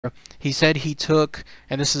He said he took,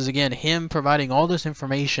 and this is again him providing all this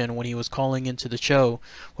information when he was calling into the show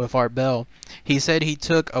with Art Bell. He said he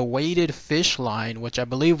took a weighted fish line, which I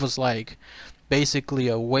believe was like basically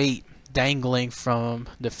a weight dangling from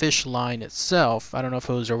the fish line itself. I don't know if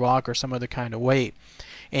it was a rock or some other kind of weight.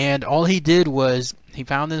 And all he did was he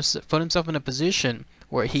put himself in a position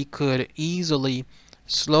where he could easily,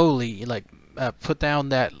 slowly, like put down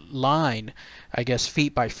that line, I guess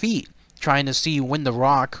feet by feet, trying to see when the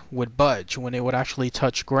rock would budge, when it would actually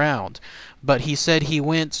touch ground. But he said he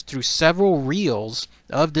went through several reels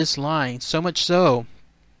of this line, so much so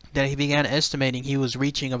that he began estimating he was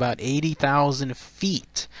reaching about 80,000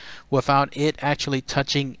 feet without it actually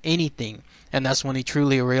touching anything. And that's when he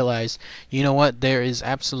truly realized, you know what, there is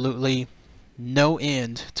absolutely no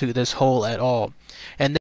end to this hole at all. And